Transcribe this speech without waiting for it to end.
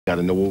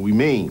Gotta know what we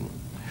mean.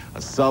 A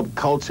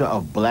subculture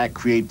of black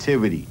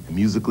creativity,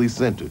 musically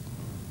centered.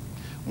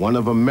 One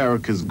of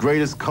America's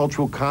greatest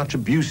cultural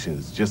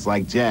contributions, just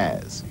like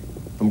jazz.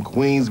 From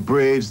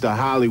Queensbridge to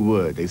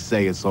Hollywood, they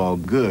say it's all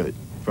good.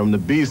 From the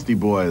Beastie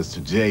Boys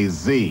to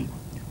Jay-Z.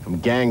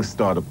 From Gang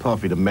Starr to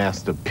Puffy to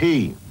Master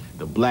P.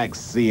 The Black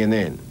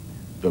CNN.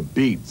 The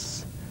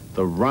beats.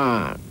 The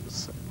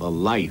rhymes. The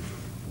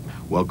life.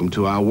 Welcome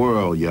to our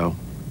world, yo.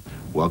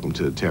 Welcome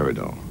to the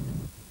Terrordome.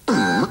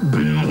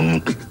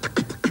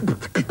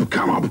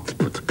 Come on.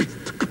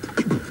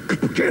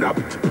 Get up.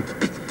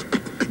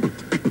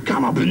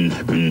 Come on. Ladies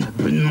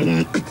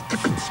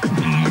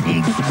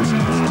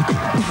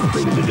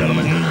and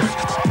gentlemen.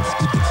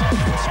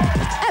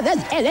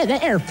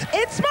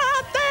 It's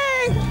my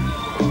thing.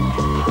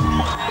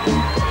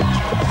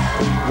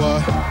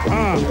 What?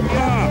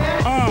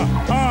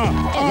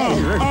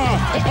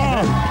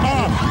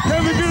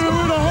 Can we get it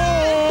with a ho?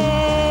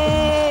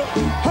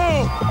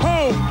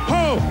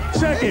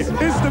 Check it.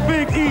 It's the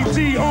Big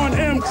E.G. on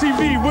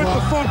MTV with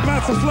the Funk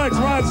Master Flex,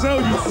 Rozelle,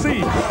 you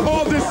see.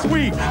 All this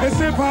week, it's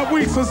Hip Hop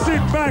Week, so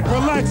sit back,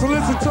 relax, and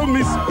listen to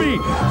me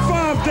speak.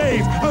 5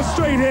 days of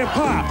straight hip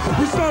hop.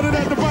 We started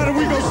at the bottom,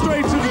 we go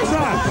straight to the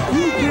top.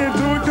 You can't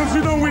do it, cause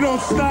you know we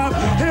don't stop.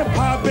 Hip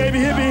hop, baby,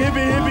 hippie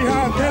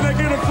hop. Can I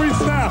get a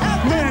freestyle?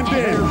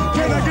 Mandan.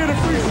 Can I get a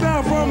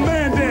freestyle from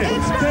Mandan?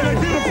 Can I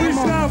get a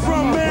freestyle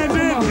from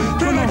Mandan?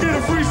 Can I get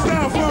a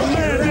freestyle from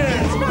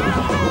Mandan?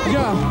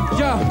 Yo,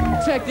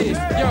 check this.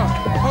 Yo,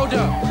 hold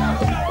up.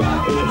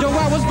 Yo,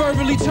 I was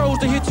verbally chose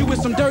to hit you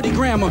with some dirty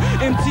grammar.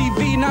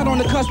 MTV, not on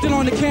the cuss, still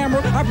on the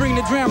camera. I bring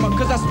the drama,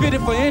 cause I spit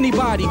it for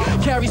anybody.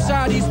 Carry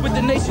shotties with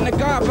the nation of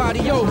God body.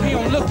 Yo, he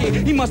don't look it,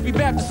 he must be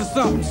Baptist or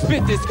something.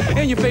 Spit this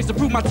in your face to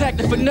prove my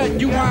tactic for nothing.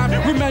 You rhyme,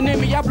 remember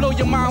me, I blow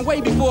your mind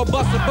way before a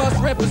bust.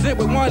 Represent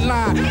with one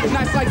line.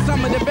 Nice like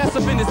some of the best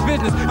up in this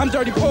business. I'm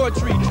dirty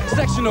poetry,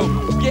 sectional,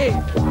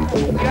 yeah.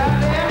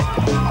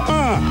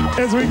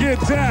 As we get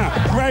down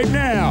right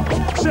now,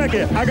 check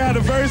it. I got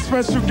a very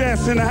special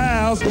guest in the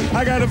house.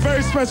 I got a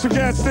very special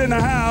guest in the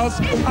house.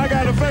 I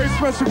got a very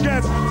special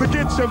guest to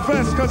get your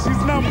vest, cause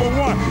he's number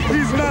one.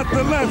 He's not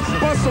the less.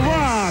 Busta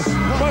Rhymes.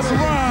 Busta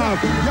Rhymes.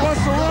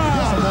 Busta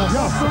Rhymes.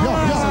 Busta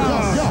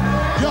Rhymes.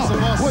 Yo,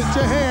 put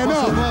your hand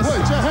up.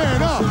 Put your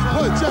hand up.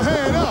 Put your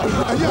hand up.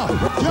 And yo,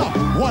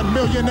 1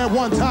 million at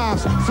one time.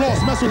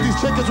 Floss mess with these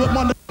chickens with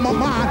one. My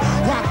mind,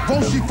 rock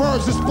Voshi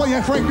furs,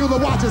 displaying Frank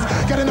Mueller watches.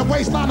 Get in the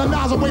waistline, the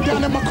nozzle way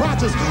down in my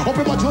crotches.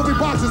 Open my jewelry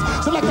boxes,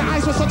 select the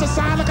ice with such a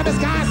sign. Look at the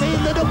sky, see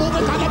little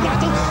moving color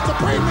blotches.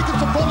 Supreme niggas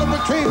to rolling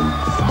with king.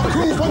 My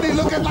crew funny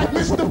looking like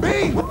Mr.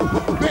 Bean.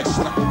 Bitch,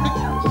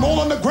 roll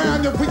on the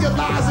ground, you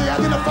realize they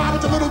identify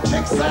with the little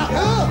chicks out.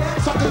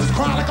 Suckers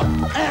cry like a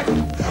ant.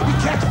 We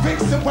catch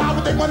pigs and wild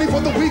with their money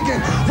for the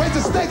weekend. Raise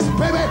the stakes,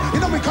 baby. You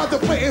know we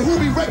contemplating who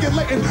be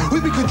regulating.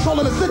 We be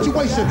controlling the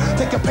situation.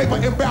 Take your paper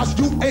and bounce,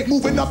 you ain't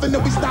moving nothing,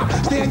 then we stop.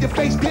 Stay in your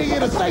face, dare you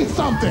to say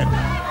something.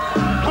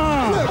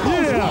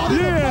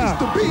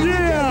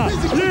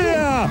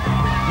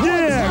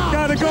 Yeah,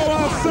 gotta go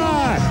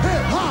outside.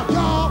 Hip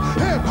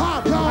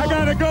hop, y'all. I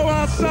gotta go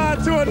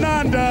outside to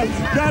Ananda.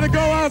 Gotta go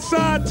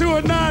outside to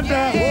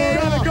Ananda.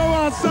 Gotta go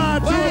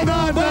outside to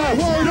Ananda.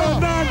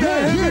 Ananda,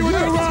 hit me with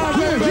the rhyme,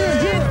 baby.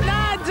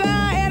 Nanda,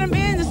 and I'm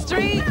in the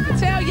street.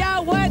 Tell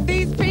y'all what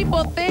these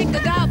people think. I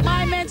got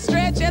my man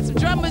Stretch and some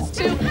drummers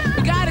too.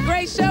 We got a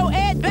great show.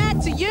 Ed, back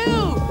to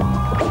you.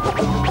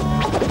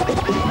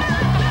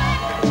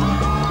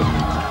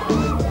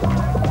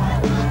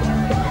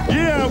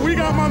 Yeah, we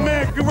got my man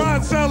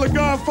Rozelle, the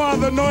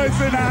Godfather Noise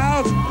in the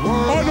house.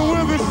 On the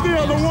wheel of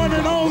steel, the one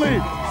and only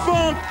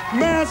Funk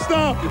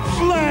Master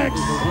Flex.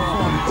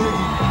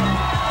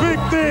 Big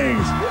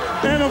things.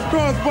 And of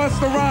course,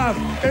 Busta Rhymes.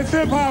 It's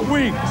Hip Hop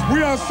Week.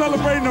 We are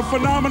celebrating a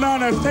phenomenon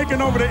that's taken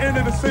over the end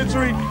of the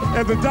century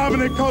as the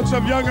dominant culture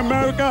of young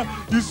America.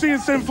 You see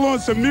its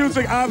influence in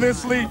music,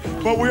 obviously,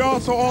 but we're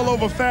also all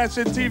over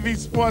fashion, TV,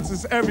 sports,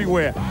 it's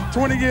everywhere.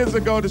 20 years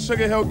ago, the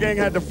Sugar Hill Gang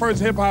had the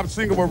first hip-hop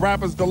single with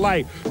Rapper's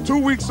Delight. 2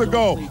 weeks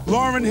ago,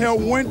 Lauryn Hill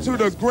went to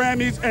the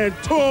Grammys and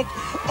took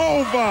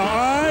over, all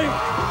right?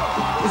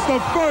 It's the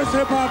first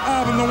hip-hop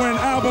album to win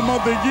Album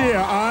of the Year,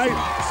 all right?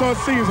 So it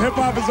seems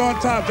hip-hop is on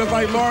top, just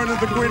like Lauryn is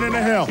the queen in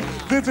the hill.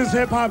 This is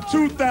Hip Hop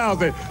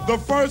 2000, the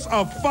first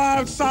of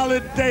 5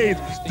 solid days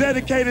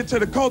dedicated to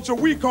the culture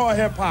we call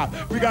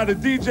hip-hop. We got a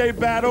DJ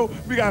battle,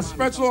 we got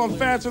special on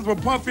fashions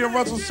with Puffy and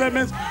Russell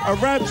Simmons, a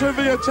rap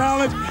trivia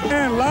challenge,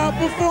 and live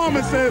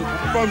performances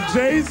from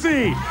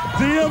Jay-Z,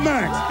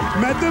 DMX,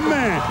 Method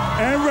Man,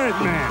 and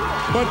Redman.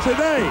 But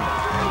today,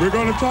 we're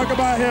going to talk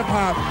about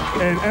hip-hop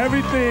and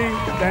everything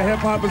that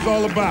hip-hop is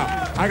all about.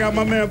 I got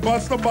my man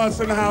Busta Bus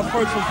in the house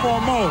first and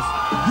foremost.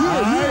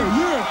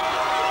 Yeah.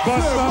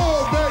 Busta,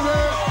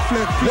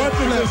 what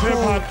does this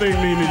hip-hop thing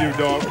mean to you,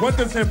 dog? What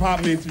does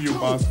hip-hop mean to you,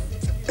 Bus?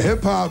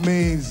 Hip-hop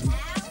means,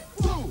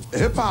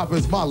 hip-hop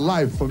is my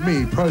life for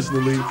me,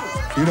 personally.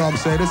 You know what I'm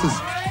saying?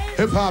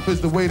 Hip-hop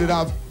is the way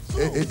that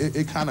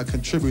it kind of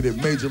contributed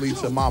majorly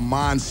to my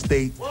mind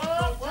state,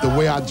 the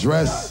way I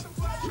dress,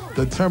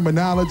 the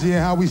terminology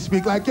and how we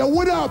speak. Like, yo,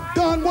 what up,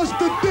 Don? What's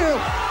the deal?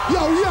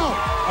 Yo, yo.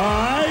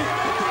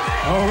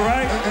 All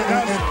right.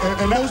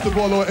 And most of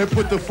all, Lord, it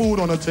put the food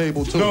on the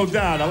table, too. No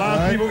doubt. A lot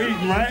of people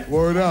eating, right?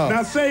 Word up.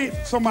 Now, say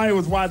somebody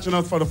was watching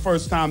us for the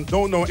first time,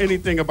 don't know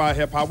anything about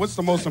hip-hop. What's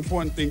the most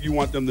important thing you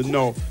want them to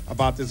know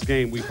about this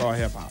game we call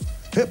hip-hop?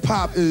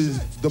 Hip-hop is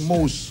the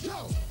most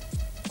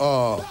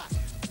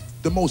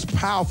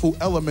powerful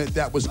element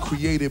that was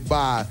created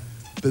by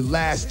the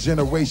last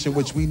generation,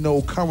 which we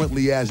know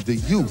currently as the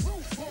youth.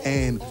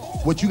 And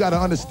what you got to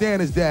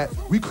understand is that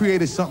we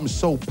created something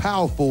so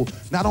powerful.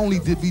 Not only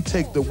did we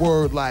take the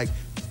word like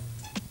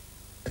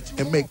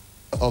and make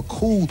a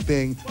cool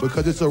thing,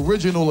 because its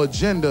original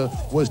agenda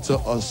was to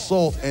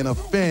assault and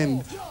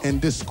offend and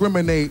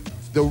discriminate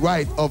the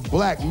right of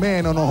black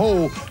man on the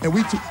whole. And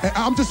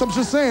I'm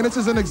just saying, this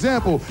is an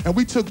example. And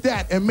we took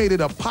that and made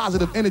it a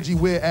positive energy,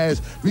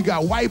 whereas we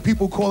got white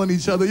people calling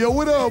each other, yo,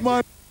 what up,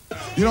 man?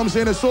 You know what I'm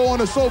saying? And so on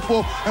and so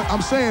forth.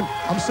 I'm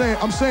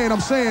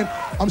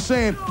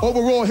saying,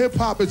 overall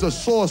hip-hop is a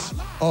source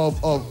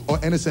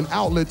and it's an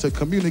outlet to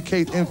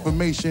communicate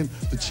information,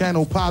 to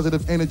channel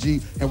positive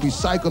energy, and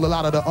recycle a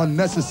lot of the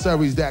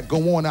unnecessaries that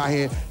go on out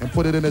here and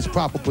put it in its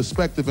proper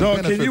perspective.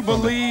 And can you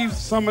believe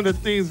some of the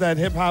things that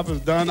hip-hop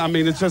has done? I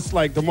mean, it's just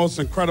like the most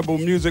incredible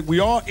music. We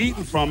all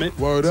eating from it.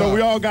 Word so up.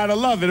 we all gotta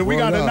love it. And we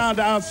got Word up.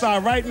 Ananda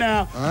outside right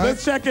now. Right.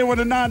 Let's check in with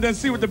Ananda and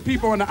see what the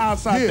people on the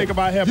outside think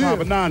about hip-hop.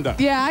 Yeah. Ananda.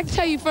 Yeah, I can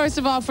tell you first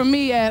of all, for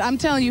me, Ed, I'm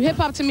telling you,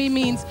 hip-hop to me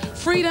means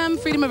freedom,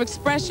 freedom of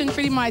expression,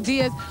 freedom of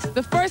ideas.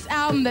 The first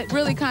album that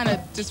really kind of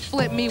just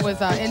flipped me was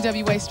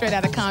NWA Straight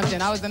Outta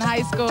Compton. I was in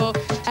high school,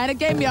 and it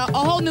gave me a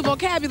whole new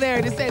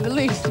vocabulary, to say the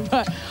least,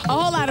 but a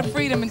whole lot of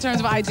freedom in terms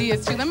of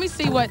ideas, too. Let me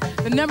see what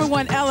the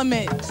 #1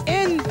 element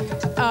in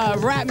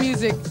rap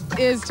music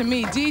is to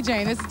me,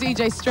 DJing. This is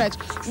DJ Stretch.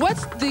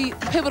 What's the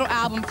pivotal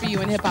album for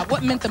you in hip-hop?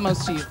 What meant the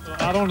most to you?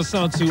 I don't want to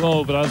sound too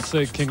old, but I'd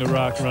say King of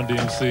Rock, Run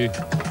DMC.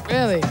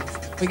 Really?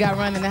 We got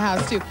Run in the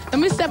house, too. Let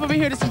me step over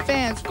here to some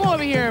fans. Go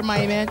over here,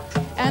 Mighty Man.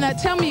 And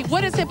tell me,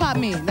 what does hip-hop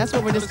mean? That's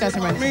what we're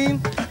discussing right now.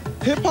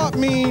 Hip-hop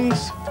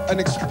means an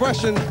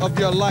expression of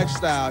your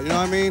lifestyle, you know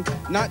what I mean?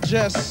 Not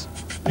just,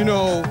 you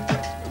know,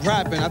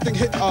 rapping. I think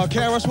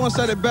KRS once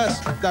said it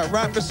best, that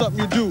rap is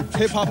something you do.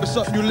 Hip-hop is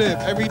something you live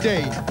every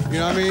day, you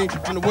know what I mean?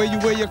 From the way you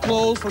wear your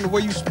clothes, from the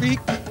way you speak,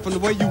 from the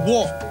way you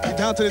walk,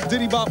 down to the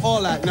diddy bop,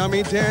 all that, you know what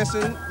I mean?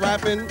 Dancing,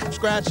 rapping,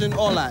 scratching,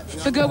 all that.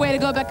 It's a good way to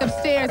go back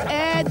upstairs.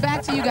 Ed,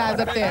 back to you guys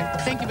up there.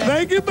 Thank you, baby.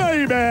 Thank you,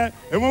 baby.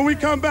 And when we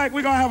come back,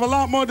 we're going to have a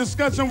lot more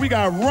discussion. We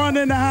got Run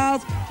in the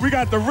house. We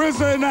got the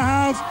RZA in the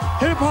house.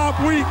 Hip Hop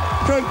Week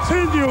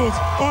continues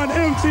on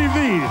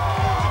MTV.